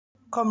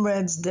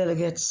Comrades,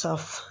 delegates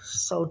of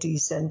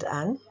Southeast St.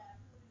 Anne,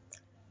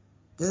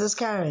 this is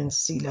Karen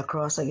Steele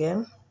Cross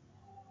again.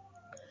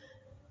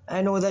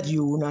 I know that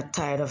you're not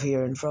tired of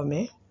hearing from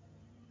me.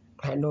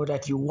 I know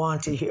that you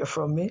want to hear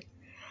from me.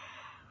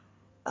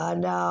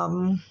 And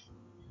I'm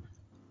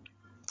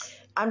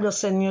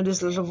just sending you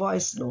this little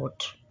voice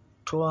note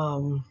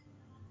to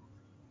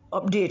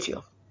update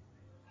you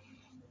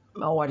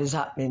on what is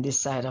happening this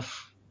side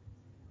of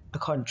the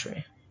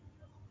country.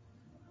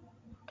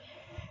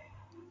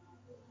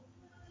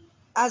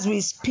 As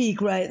we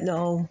speak right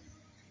now,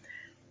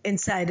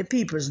 inside the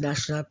People's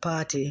National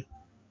Party,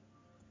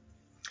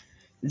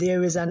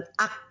 there is an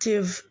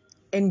active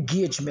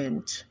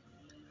engagement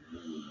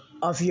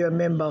of your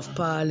Member of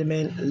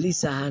Parliament,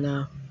 Lisa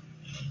Hanna,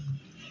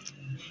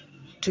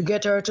 to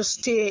get her to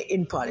stay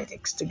in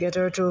politics, to get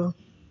her to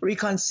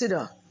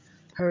reconsider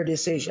her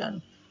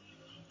decision.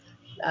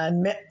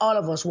 And all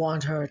of us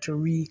want her to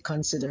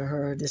reconsider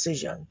her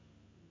decision.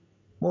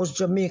 Most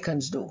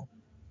Jamaicans do.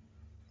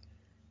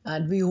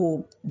 And we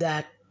hope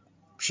that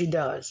she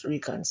does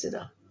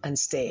reconsider and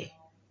stay.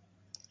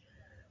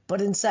 But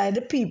inside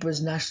the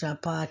People's National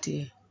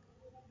Party,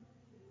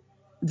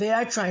 they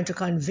are trying to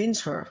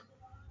convince her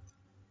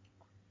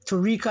to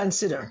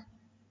reconsider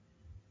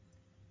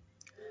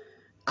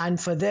and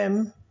for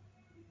them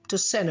to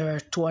send her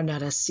to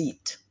another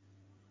seat.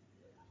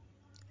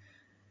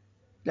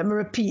 Let me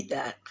repeat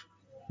that.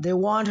 They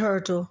want her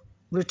to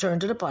return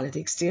to the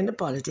politics, stay in the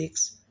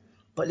politics,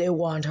 but they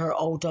want her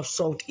out of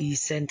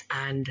Southeast St.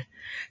 Anne,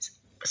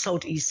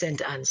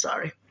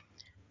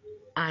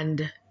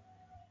 and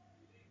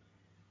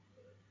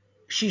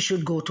she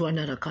should go to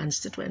another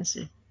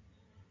constituency.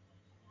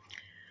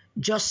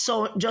 Just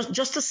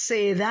to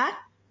say that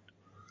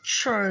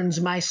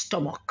churns my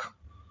stomach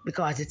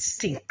because it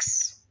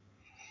stinks.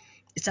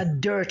 It's a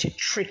dirty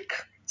trick.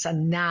 It's a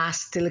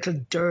nasty little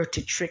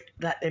dirty trick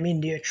that them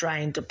in there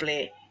trying to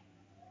play.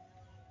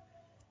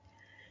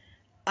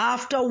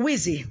 After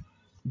Wizzy,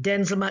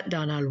 Denzel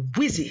McDonald,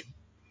 Wizzy,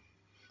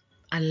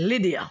 and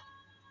Lydia,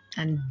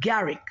 and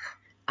Garrick,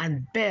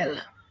 and Bell,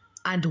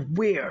 and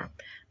Ware,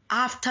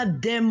 after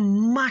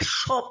them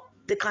mash up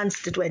the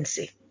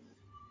constituency,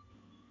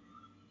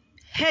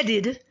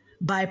 headed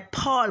by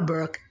Paul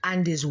Burke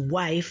and his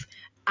wife,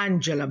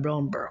 Angela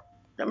Brown Burke.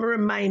 Let me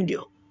remind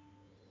you,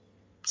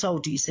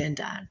 Southeast St.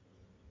 Anne,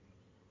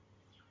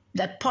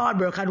 that Paul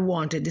Burke had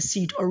wanted the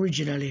seat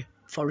originally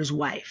for his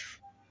wife.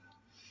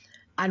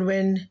 And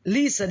when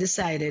Lisa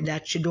decided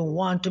that she don't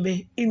want to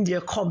be in their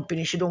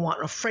company, she don't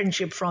want no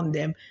friendship from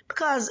them,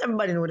 because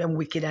everybody know them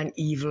wicked and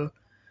evil,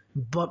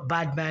 but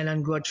bad man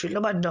and God treat.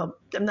 Nobody know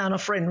them not a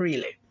friend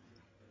really.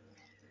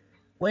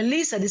 When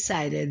Lisa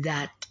decided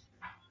that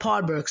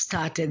Paul Burke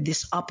started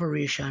this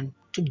operation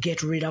to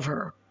get rid of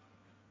her,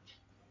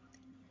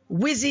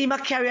 Wizzy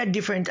might carry a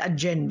different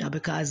agenda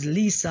because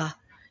Lisa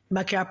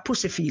might carry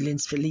pussy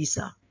feelings for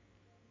Lisa.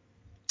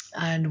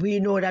 And we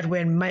know that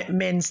when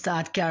men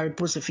start carrying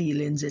pussy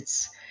feelings,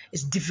 it's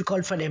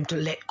difficult for them to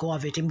let go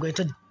of it. Him going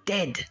to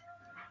dead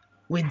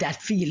with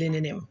that feeling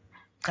in him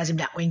because him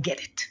not going to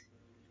get it.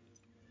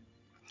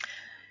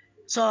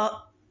 So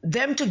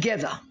them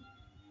together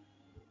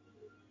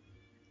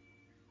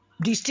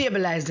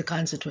destabilize the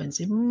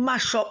constituency,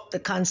 mash up the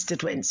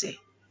constituency.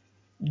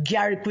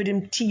 Garrick with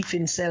him teeth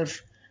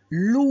himself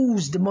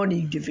lose the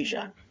money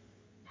division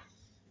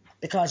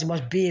because he was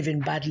behaving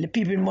badly.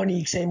 People in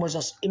money say he was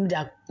just him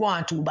that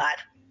want too bad.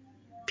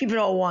 People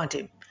don't want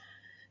him.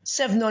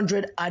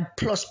 700 odd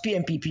plus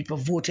PMP people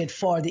voted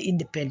for the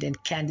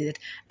independent candidate,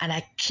 and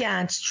I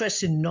can't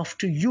stress enough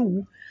to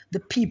you,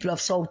 the people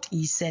of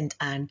Southeast St.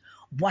 Anne,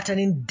 what an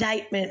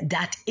indictment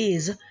that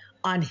is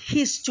on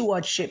his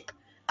stewardship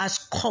as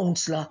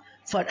councillor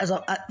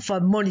for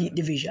money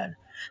division.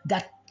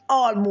 That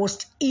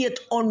almost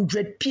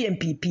 800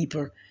 PMP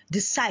people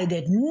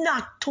decided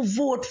not to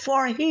vote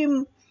for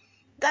him.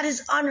 That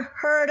is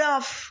unheard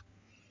of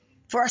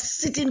for a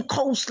sitting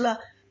councillor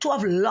to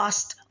have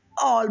lost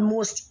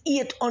almost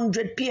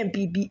 800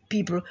 PMP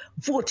people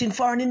voting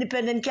for an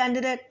independent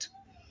candidate.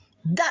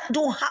 That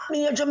don't happen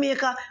in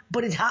Jamaica,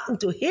 but it happened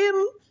to him.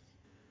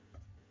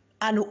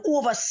 And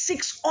over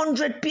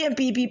 600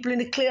 PMP people in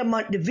the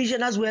Claremont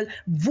division as well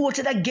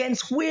voted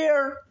against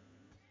Ware.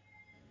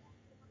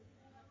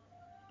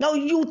 Now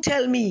you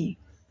tell me,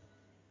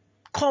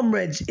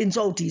 comrades in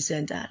Southeast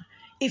St. Anne,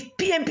 if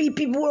PMP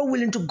people were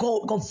willing to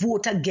go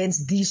vote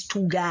against these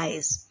two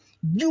guys,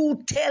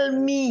 you tell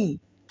me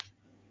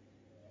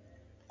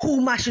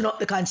who mashing up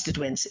the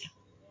constituency?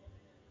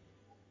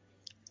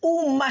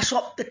 Who mash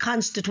up the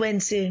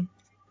constituency?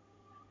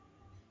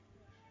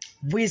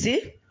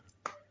 Wizzy?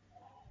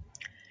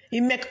 He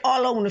make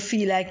all I want to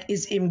feel like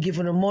is him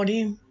giving the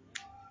money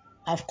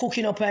of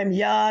cooking up him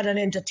yard and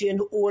entertain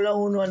the whole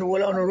owner and the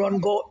whole owner run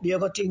go the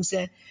other thing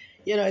say,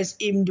 it's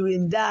him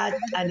doing that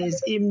and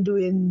it's him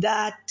doing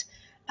that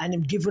and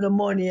him giving the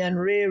money and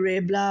ray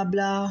blah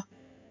blah.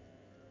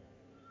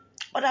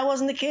 But that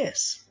wasn't the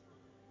case.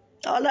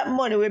 All that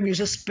money we used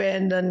to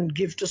spend and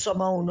give to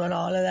some owner and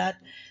all of that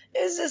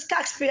is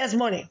taxpayers'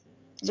 money.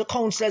 The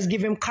councillors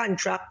give him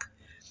contract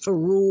for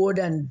road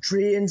and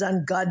drains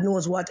and God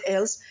knows what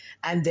else.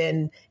 And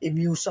then he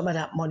use some of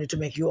that money to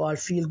make you all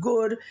feel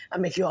good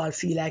and make you all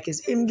feel like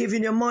it's him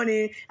giving you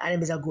money and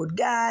him is a good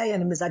guy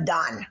and him is a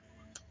Don.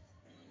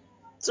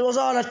 So it was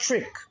all a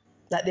trick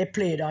that they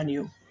played on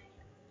you.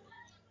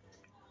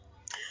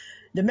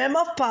 The Member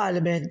of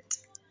Parliament,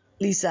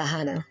 Lisa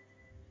Hanna,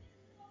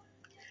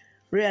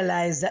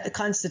 realized that the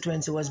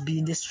constituency was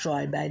being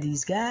destroyed by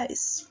these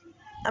guys.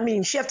 I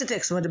mean, she have to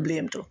take some of the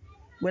blame too.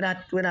 We're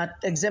not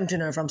exempting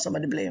her from some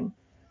of the blame.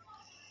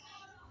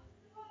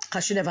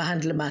 Because she never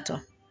handled the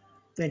matter.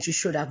 When she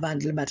should have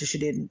handled the matter, she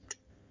didn't.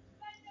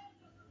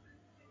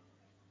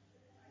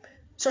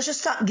 So she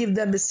stopped giving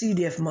them the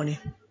CDF money.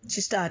 She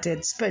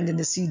started spending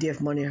the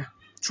CDF money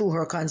through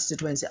her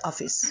constituency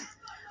office.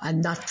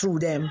 And not through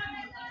them,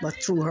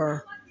 but through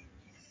her.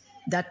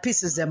 That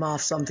pisses them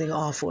off something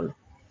awful.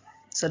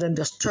 So then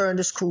just turn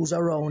the screws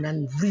around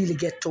and really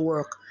get to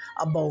work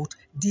about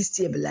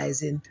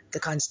destabilizing the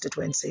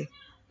constituency.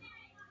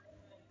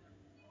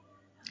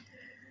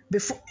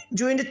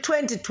 During the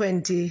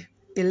 2020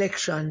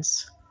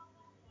 elections,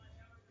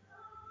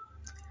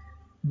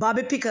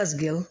 Bobby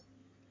Pickersgill,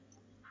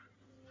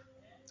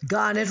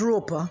 Garnet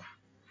Roper,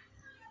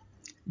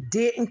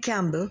 Dayton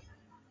Campbell,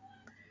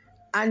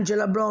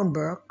 Angela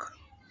Brown-Burke,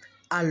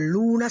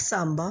 Aluna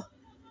Samba,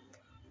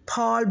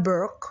 Paul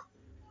Burke,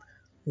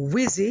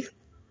 Wizzy,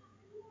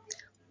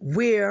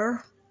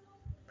 Weir,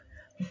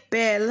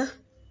 Bell,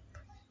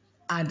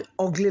 and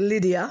Ugly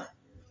Lydia.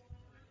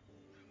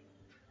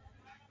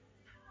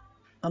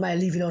 Am I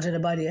leaving out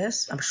anybody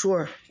else? I'm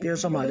sure there are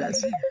some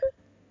others.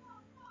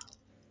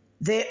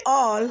 They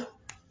all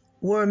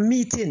were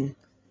meeting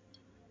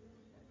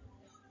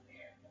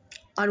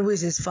on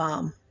Wizzy's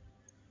farm.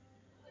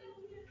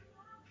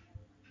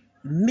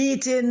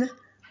 Meeting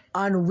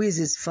on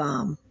Wizzy's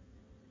farm.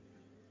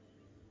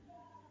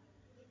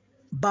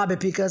 Bobby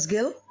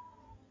Pickersgill,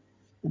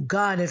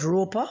 Garnet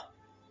Roper,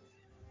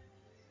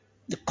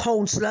 the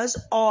councillors,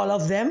 all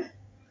of them,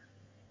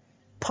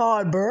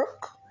 Paul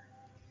Burke,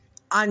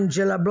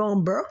 Angela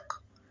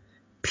Brown-Burke,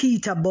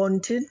 Peter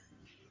Bunting,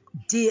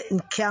 Dayton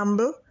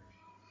Campbell.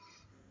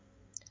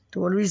 The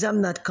only reason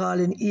I'm not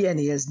calling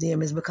Ian's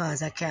name is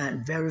because I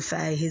can't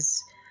verify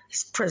his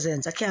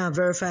presence. I can't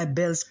verify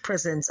Bell's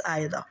presence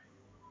either.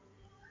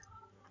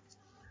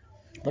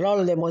 But all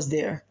of them was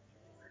there.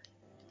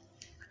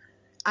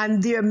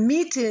 And their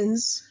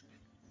meetings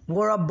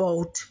were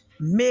about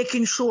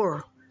making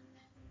sure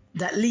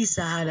that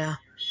Lisa Hanna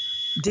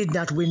did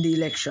not win the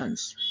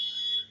elections.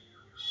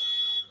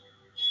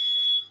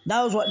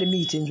 That was what the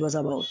meetings was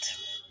about.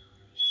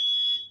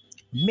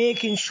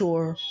 Making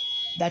sure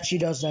that she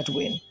does not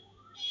win.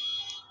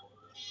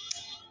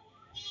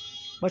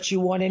 But she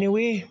won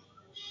anyway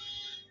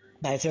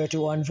by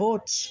 31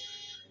 votes.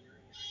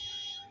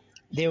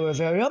 They were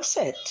very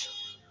upset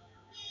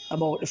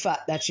about the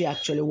fact that she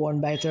actually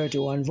won by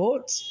 31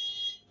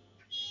 votes.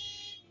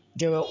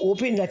 They were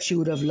hoping that she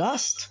would have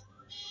lost.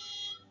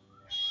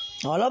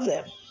 All of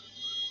them.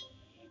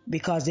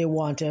 Because they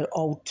wanted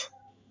out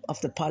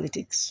of the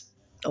politics.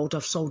 Out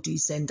of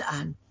Southeast St.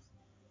 Anne.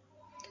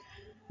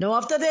 Now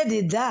after they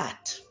did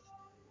that,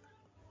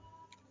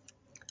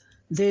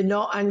 they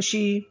know, and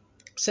she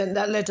sent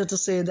that letter to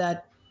say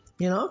that,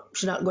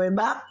 she's not going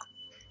back.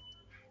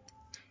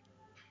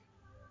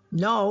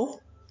 Now,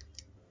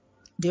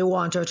 they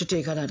want her to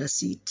take another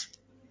seat.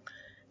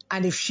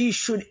 And if she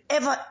should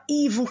ever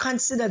even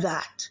consider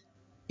that,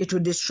 it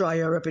would destroy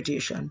her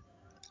reputation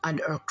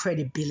and her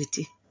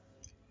credibility.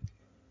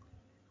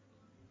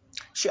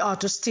 She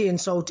ought to stay in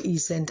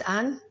Southeast St.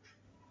 Anne,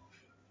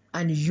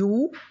 and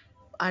you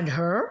and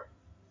her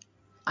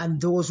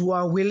and those who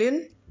are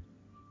willing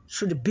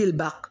should build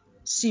back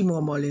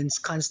Seymour Mullins'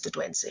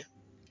 constituency.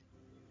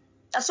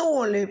 That's the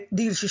only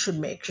deal she should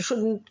make. She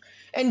shouldn't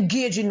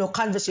engage in no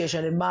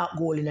conversation with Mark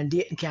Golding and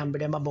Dayton Campbell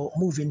them about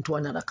moving to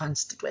another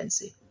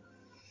constituency.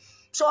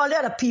 So all the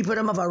other people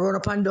them have a run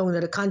up and down to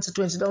the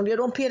constituency down there,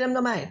 don't pay them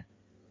no mind.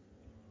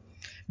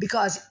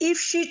 Because if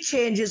she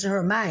changes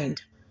her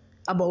mind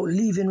about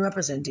leaving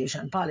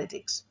representation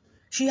politics,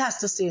 she has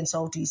to stay in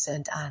Southeast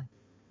St. Anne.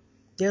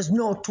 There's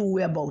no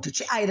two-way about it.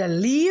 She either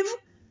leave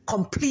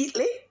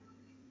completely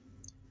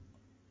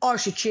or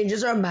she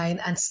changes her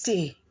mind and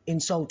stay in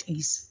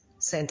Southeast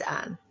St.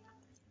 Anne.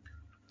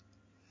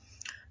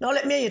 Now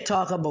let me hear you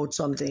talk about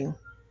something,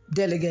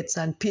 delegates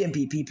and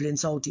PMP people in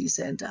Southeast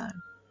St.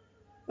 Anne.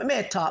 Let me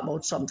hear you talk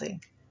about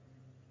something.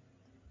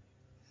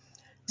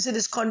 You see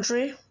this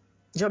country,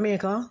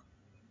 Jamaica,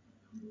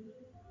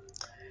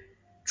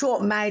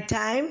 throughout my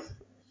time,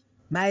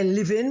 my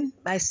living,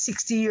 my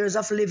 60 years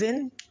of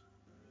living,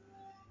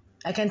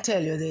 I can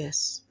tell you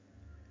this.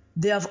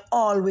 There have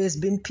always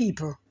been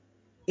people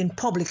in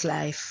public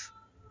life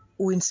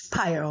who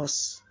inspire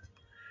us.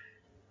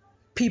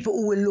 People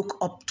who we look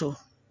up to.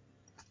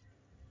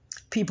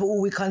 People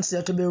who we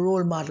consider to be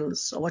role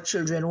models. Our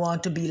children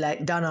want to be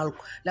like Donald,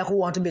 like who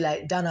want to be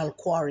like Donald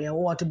Quarry, and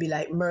who want to be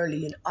like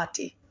Merle and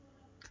Attie.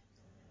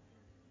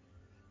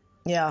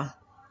 Yeah.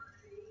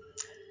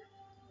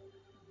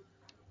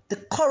 The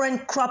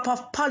current crop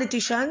of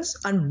politicians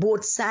on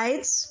both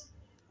sides,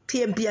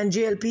 PMP and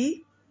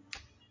JLP,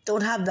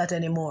 don't have that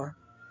anymore.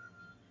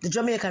 The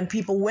Jamaican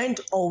people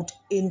went out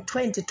in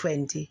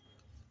 2020,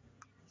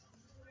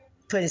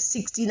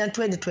 2016 and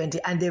 2020,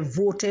 and they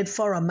voted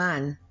for a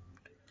man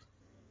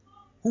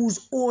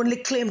whose only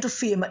claim to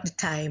fame at the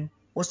time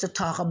was to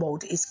talk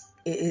about his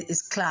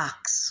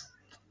clerks,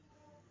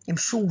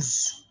 his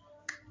shoes.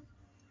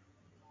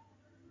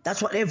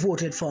 That's what they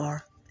voted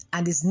for.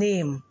 And his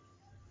name,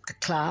 the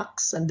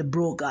clerks and the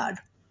brogard,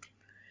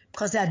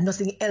 because they had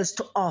nothing else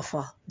to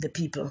offer the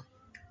people.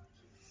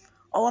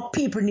 Our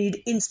people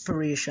need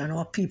inspiration.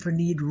 Our people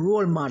need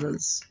role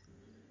models.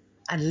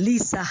 And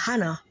Lisa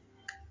Hanna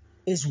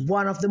is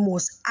one of the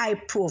most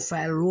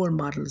high-profile role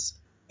models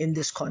in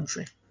this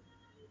country,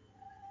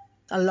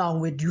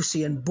 along with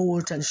Usain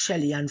Bolt and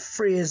Shelley and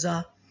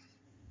Fraser.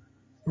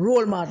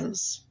 Role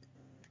models,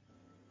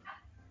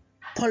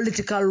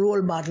 political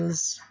role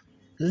models,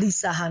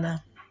 Lisa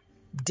Hanna,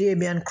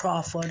 Damian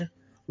Crawford,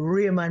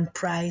 Raymond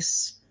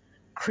Price,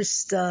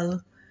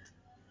 Crystal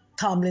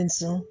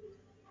Tomlinson,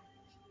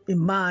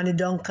 Imani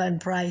Duncan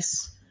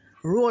Price,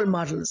 role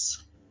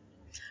models.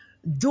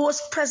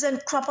 Those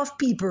present crop of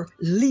people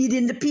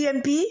leading the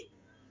PMP,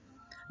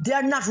 they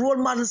are not role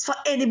models for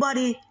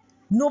anybody.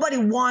 Nobody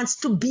wants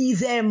to be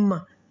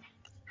them.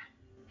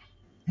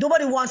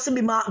 Nobody wants to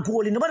be Mark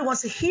Golding. Nobody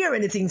wants to hear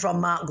anything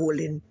from Mark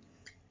Golding.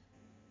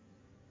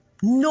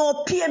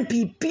 No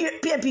PMP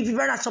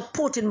people are not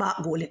supporting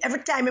Mark Golding.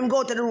 Every time him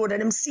go to the road and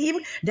them see him,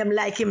 them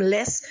like him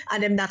less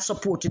and them not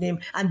supporting him.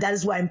 And that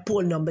is why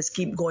poll numbers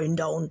keep going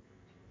down.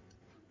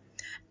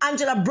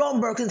 Angela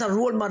Brownberg is a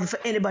role model for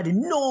anybody.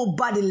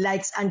 Nobody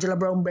likes Angela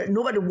Brownberg.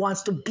 Nobody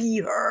wants to be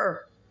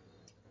her.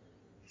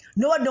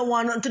 Nobody don't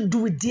want nothing to do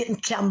with Dayton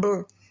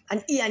Campbell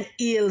and Ian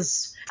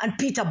Ailes and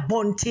Peter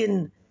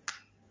Bunting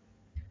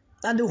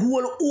and the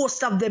whole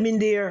host of them in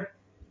there.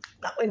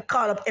 Not going to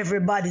call up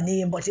everybody's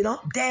name, but you know,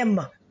 them.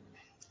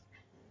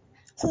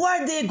 Who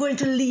are they going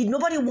to lead?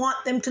 Nobody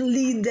wants them to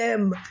lead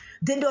them.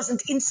 They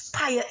doesn't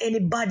inspire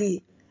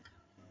anybody.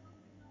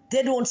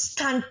 They don't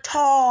stand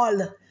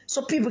tall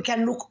so people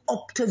can look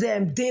up to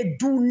them. They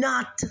do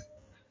not.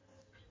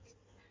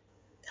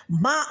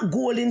 Mark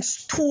Golding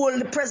stole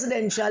the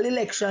presidential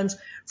elections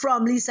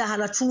from Lisa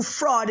Hanna through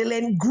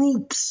fraudulent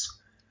groups.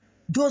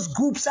 Those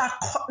groups are,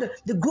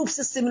 the group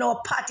system in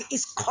our party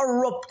is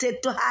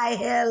corrupted to high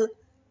hell.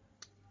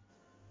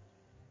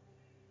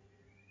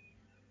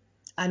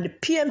 And the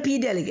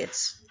PMP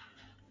delegates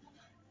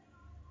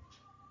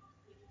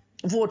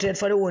voted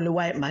for the only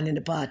white man in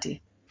the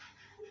party,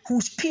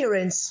 whose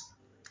parents,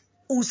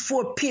 whose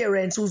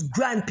foreparents, whose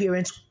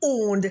grandparents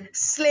owned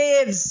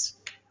slaves.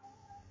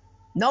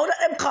 Now that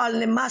I'm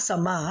calling him Massa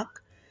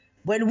Mark,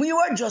 when we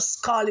were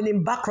just calling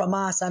him Bakra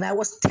Massa, and I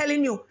was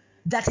telling you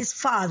that his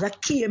father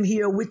came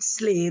here with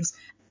slaves,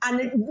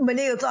 and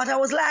Manel thought I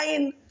was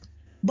lying,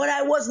 but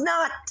I was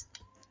not.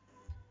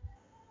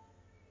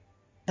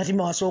 That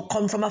him also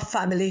come from a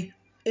family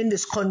in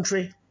this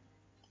country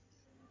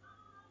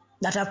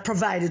that have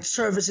provided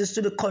services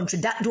to the country.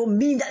 That don't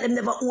mean that they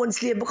never owned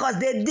slaves, because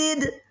they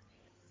did.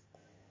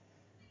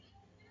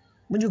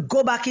 When you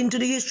go back into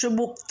the history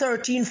book,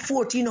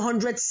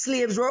 1400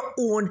 slaves were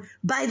owned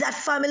by that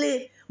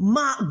family,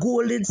 Mark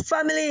Golding's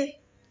family.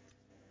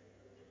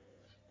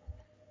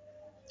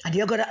 And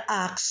you're going to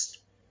ask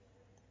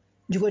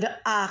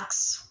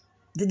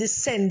the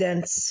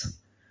descendants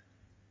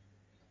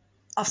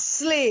of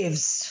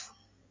slaves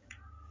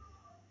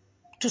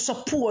to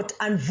support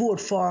and vote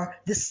for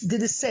the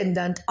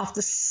descendant of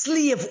the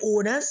slave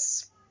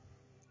owners.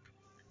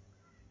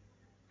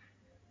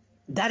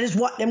 That is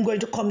what they're going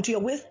to come to you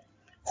with.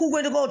 Who's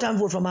going to go out and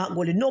vote for Mark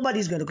Golding?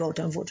 Nobody's going to go out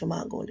and vote for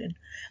Mark Golding.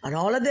 And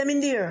all of them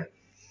in there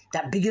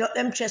that bigging up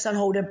them chests and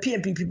how them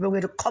PMP people are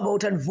going to come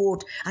out and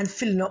vote and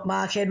filling up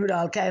Mark head with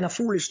all kind of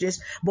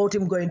foolishness about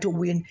him going to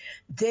win,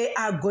 they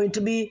are going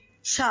to be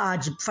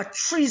charged for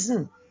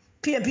treason.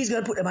 PMP is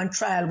going to put them on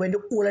trial when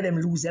the whole of them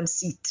lose them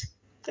seat.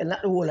 And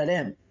not the whole of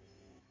them.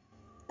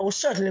 But we're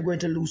certainly going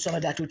to lose some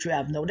of that which we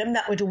have now. They're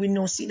not going to win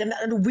no seat. They're not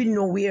going to win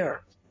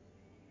nowhere.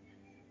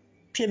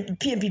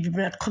 PMP people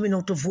are not coming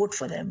out to vote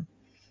for them.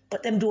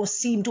 But them don't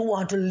seem to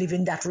want to live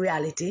in that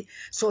reality.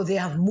 So they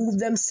have moved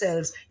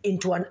themselves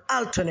into an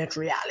alternate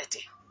reality.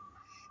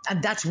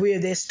 And that's where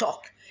they're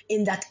stuck.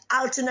 In that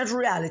alternate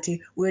reality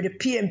where the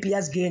PMP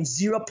has gained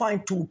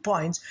 0.2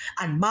 points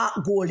and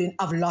Mark Golding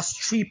have lost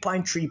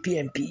 3.3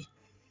 PMP.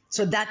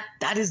 So that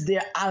is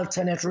their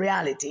alternate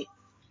reality.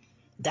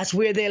 That's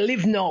where they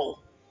live now.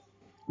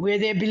 Where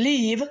they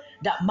believe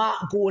that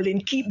Mark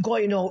Golding keep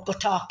going out to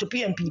talk to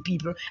PMP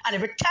people. And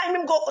every time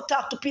him go to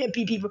talk to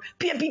PMP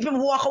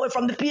people walk away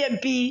from the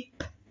PMP.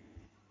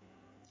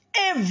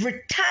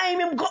 Every time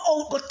him go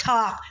out to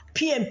talk,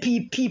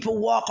 PMP people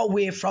walk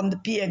away from the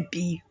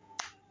PMP.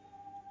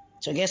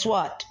 So guess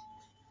what?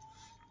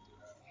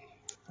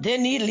 They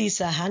need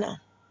Lisa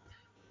Hanna.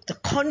 The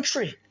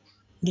country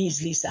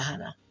needs Lisa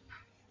Hanna.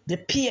 The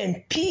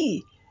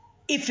PNP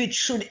if it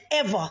should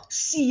ever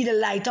see the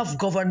light of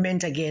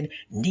government again,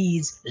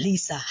 needs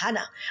Lisa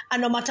Hanna.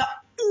 And no matter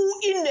who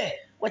in there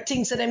what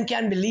thinks that them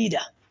can be leader,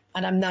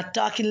 and I'm not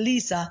talking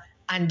Lisa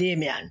and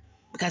Damien,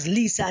 because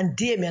Lisa and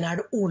Damien are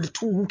the only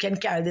two who can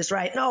carry this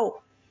right now.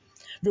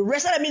 The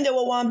rest of them in there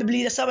will want to be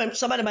leader. Some of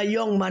them are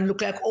young man,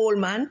 look like old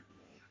man,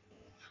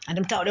 and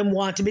them thought them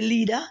want to be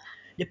leader.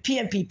 The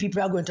PNP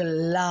people are going to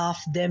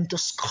laugh them to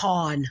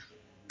scorn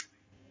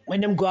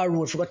when them go on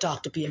road for go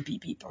talk to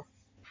PNP people.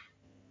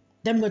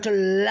 Them going to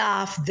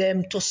laugh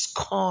them to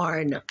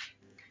scorn.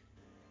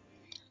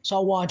 So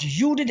I want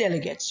you, the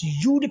delegates,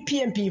 you, the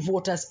PNP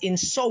voters in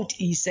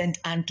Southeast St.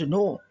 Ann, to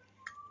know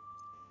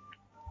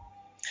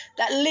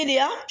that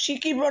Lydia, she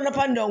keep running up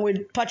and down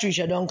with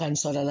Patricia Duncan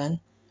Sutherland.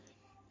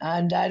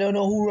 And I don't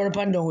know who run up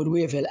and down with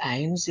Wavell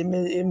Hines.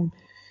 None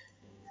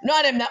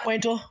of them not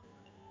going to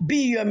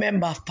be your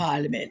member of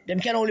parliament. Them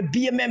can only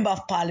be a member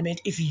of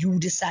parliament if you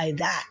decide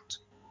that.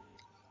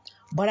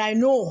 But I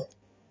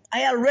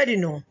already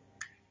know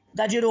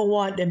that you don't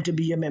want them to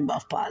be a member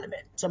of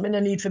parliament. So me no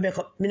need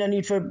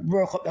for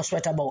work up your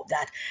sweat about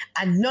that.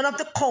 And none of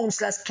the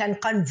councillors can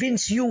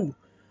convince you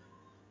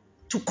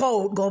to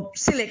go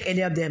select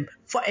any of them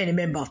for any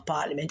member of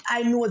parliament.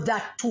 I know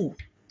that too.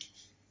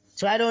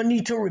 So I don't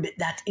need to ribbit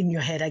that in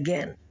your head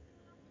again.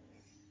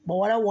 But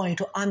what I want you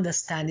to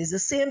understand is the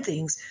same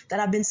things that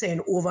I've been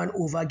saying over and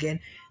over again.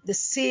 The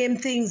same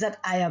things that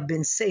I have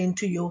been saying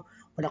to you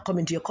when I come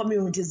into your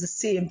communities, the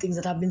same things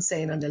that I've been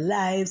saying on the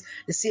lives,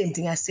 the same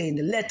thing I say in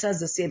the letters,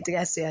 the same thing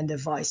I say on the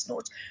voice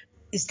notes.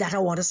 Is that I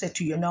want to say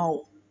to you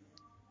now.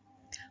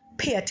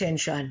 Pay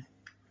attention.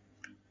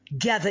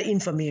 Gather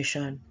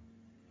information.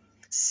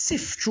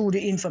 Sift through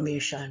the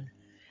information.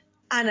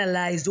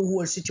 Analyze the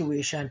whole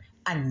situation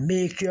and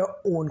make your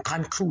own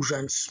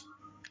conclusions.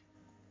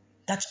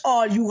 That's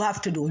all you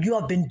have to do. You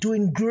have been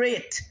doing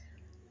great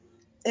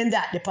in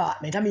that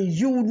department. I mean,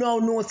 you now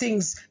know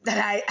things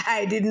that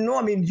I didn't know.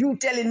 I mean, you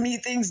telling me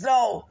things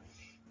now.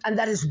 And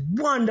that is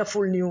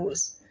wonderful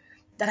news,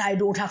 that I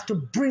don't have to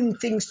bring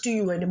things to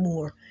you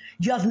anymore.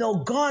 You have now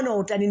gone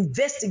out and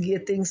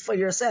investigated things for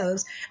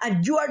yourselves.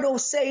 And you are now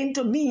saying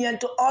to me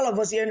and to all of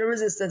us here in the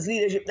resistance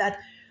leadership that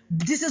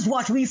this is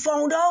what we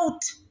found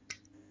out.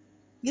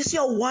 You see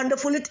how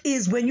wonderful it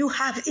is when you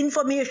have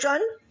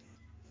information.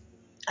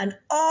 And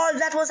all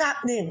that was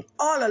happening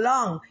all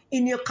along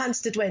in your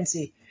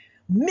constituency.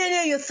 Many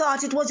of you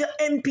thought it was your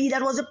MP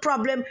that was the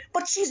problem,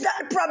 but she's not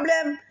the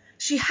problem.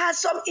 She has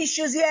some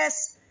issues,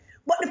 yes,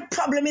 but the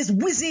problem is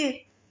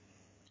Wizzy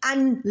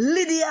and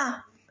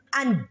Lydia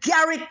and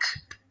Garrick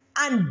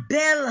and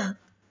Bell.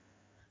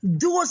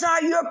 Those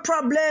are your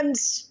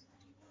problems.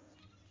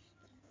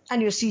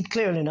 And you see it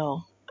clearly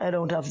now. I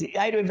don't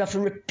even have to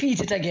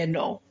repeat it again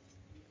now.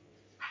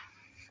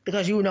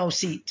 Because you now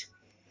see it.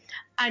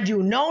 And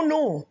you now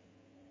know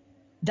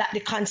that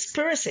the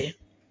conspiracy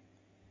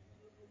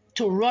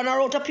to run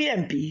her out of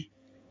PMP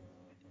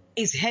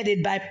is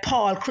headed by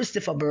Paul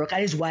Christopher Burke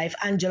and his wife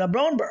Angela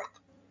Brown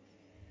Burke.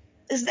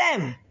 It's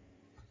them.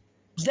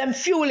 It's them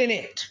fueling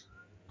it.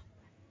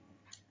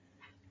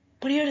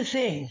 But here's the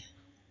thing.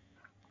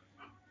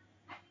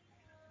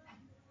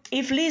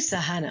 If Lisa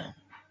Hanna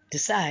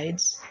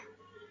decides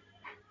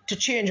to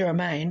change her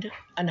mind,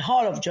 and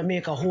all of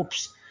Jamaica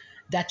hopes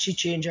that she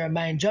change her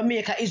mind,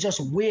 Jamaica is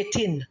just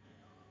waiting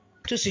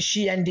to see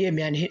she and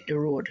Damien hit the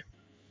road.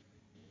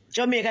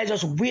 Jamaica is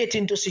just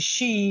waiting to see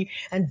she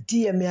and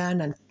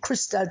Damien and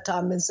Crystal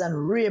Thomas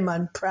and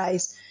Raymond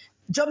Price.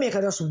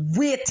 Jamaica just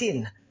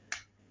waiting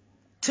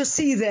to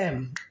see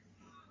them.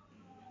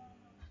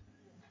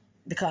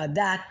 Because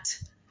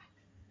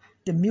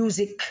the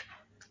music,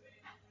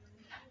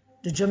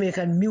 the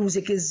Jamaican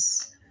music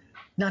is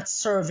not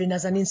serving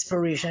as an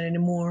inspiration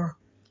anymore.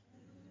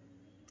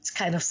 It's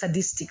kind of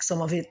sadistic,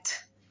 some of it.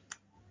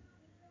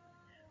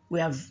 We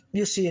have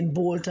Usain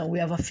Bolt, and we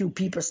have a few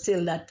people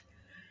still that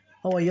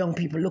our young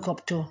people look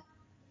up to.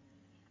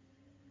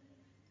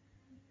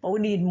 But we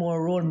need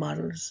more role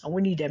models, and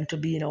we need them to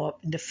be in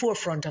the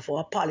forefront of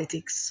our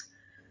politics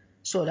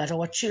so that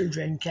our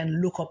children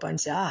can look up and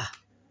say,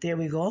 there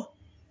we go.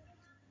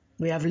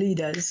 We have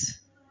leaders,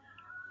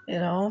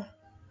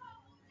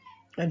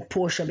 When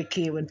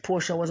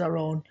Portia was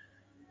around,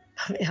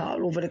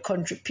 all over the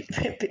country,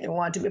 people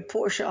want to be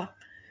Portia.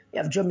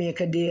 You have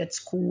Jamaica Day at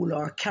school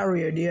or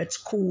Carrier Day at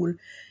school.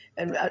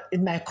 And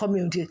in my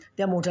community,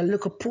 the amount of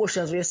little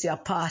Portias where you see I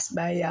pass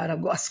by here and I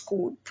go to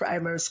school,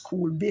 primary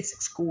school,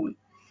 basic school.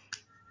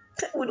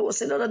 We don't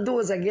see none of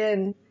those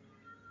again.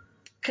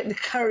 The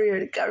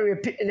carrier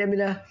putting them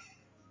in a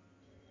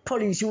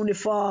police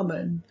uniform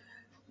and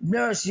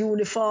nurse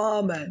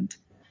uniform, and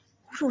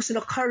we don't see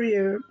no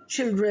carrier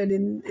children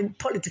in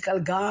political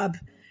garb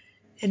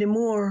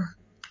anymore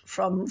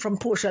from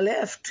Portia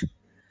left.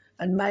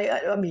 And I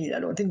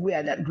don't think we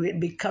had that great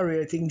big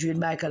career thing during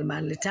Michael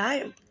Manley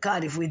time.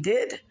 God, if we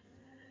did.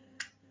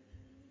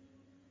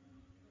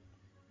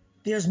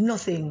 There's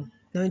nothing,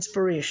 no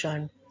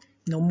inspiration,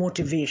 no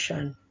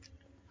motivation.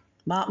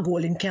 Mark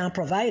Golding can't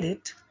provide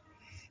it.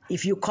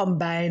 if you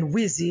combine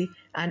Wizzy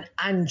and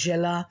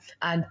Angela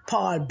and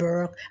Paul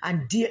Burke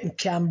and Dayton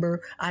Campbell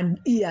and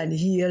Ian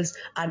Heels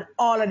and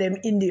all of them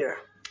in there.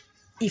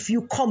 If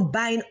you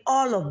combine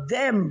all of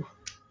them,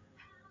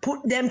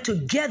 put them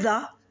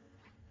together,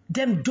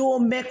 them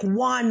don't make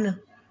one.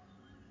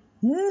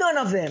 None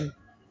of them.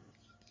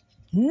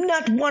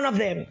 Not one of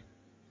them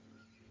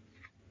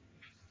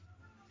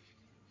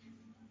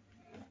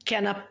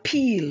can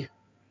appeal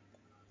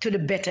to the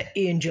better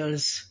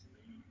angels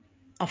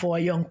of our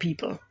young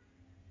people.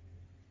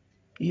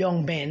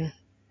 Young men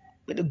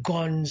with the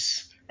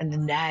guns and the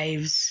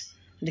knives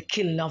and the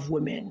killing of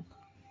women.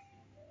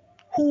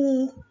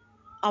 Who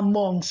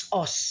amongst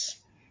us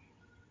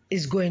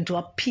is going to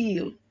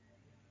appeal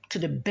to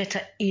the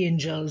better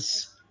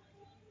angels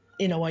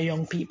in our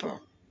young people?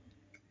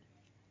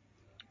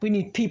 We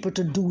need people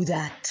to do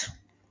that.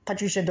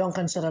 Patricia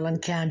Duncan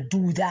Sutherland can't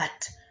do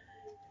that.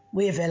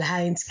 Wavell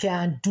Hines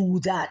can't do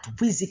that.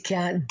 Wizzy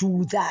can't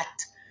do that.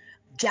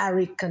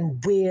 Garrick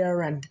and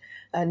Ware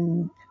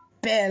and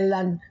Bell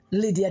and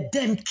Lydia,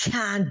 them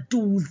can't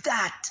do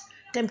that.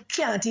 Them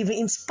can't even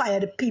inspire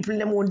the people in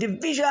their own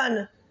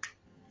division.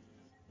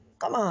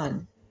 Come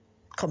on,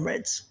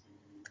 comrades.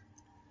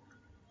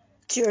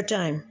 It's your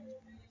time.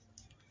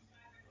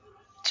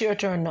 It's your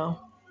turn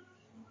now.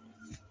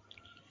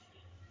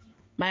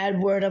 My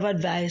word of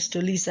advice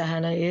to Lisa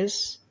Hanna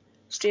is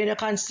stay in your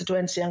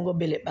constituency and go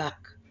build it back.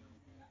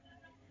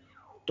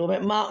 Don't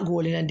make Mark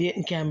Golding and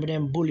Dayton Campbell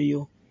them bully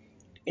you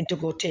into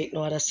go take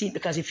no other seat,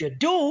 because if you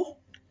do,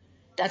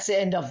 that's the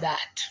end of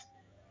that.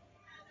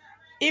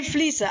 If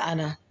Lisa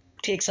Hanna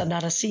takes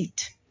another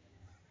seat,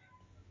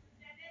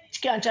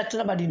 she can't chat to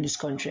nobody in this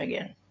country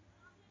again.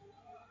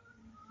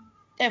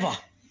 Ever.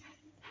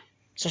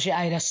 So she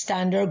either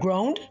stand her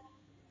ground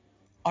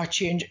or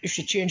change. If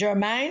she change her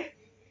mind,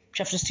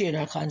 she has to stay in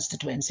her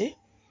constituency.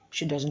 If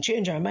she doesn't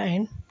change her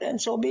mind, then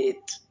so be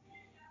it.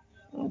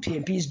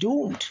 PNP is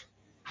doomed.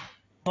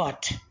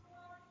 But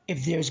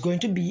if there's going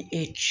to be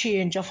a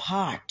change of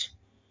heart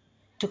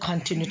to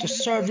continue to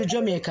serve the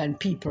Jamaican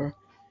people,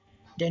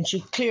 then she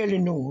clearly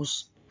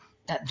knows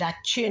that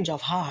that change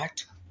of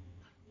heart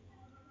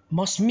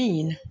must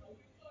mean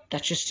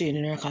that she's staying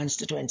in her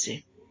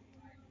constituency.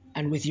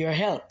 And with your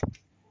help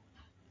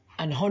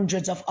and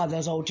hundreds of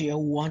others out here who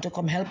want to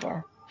come help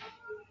her,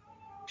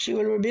 she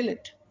will rebuild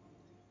it.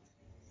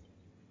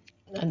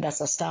 And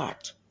that's a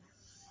start.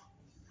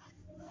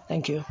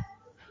 Thank you.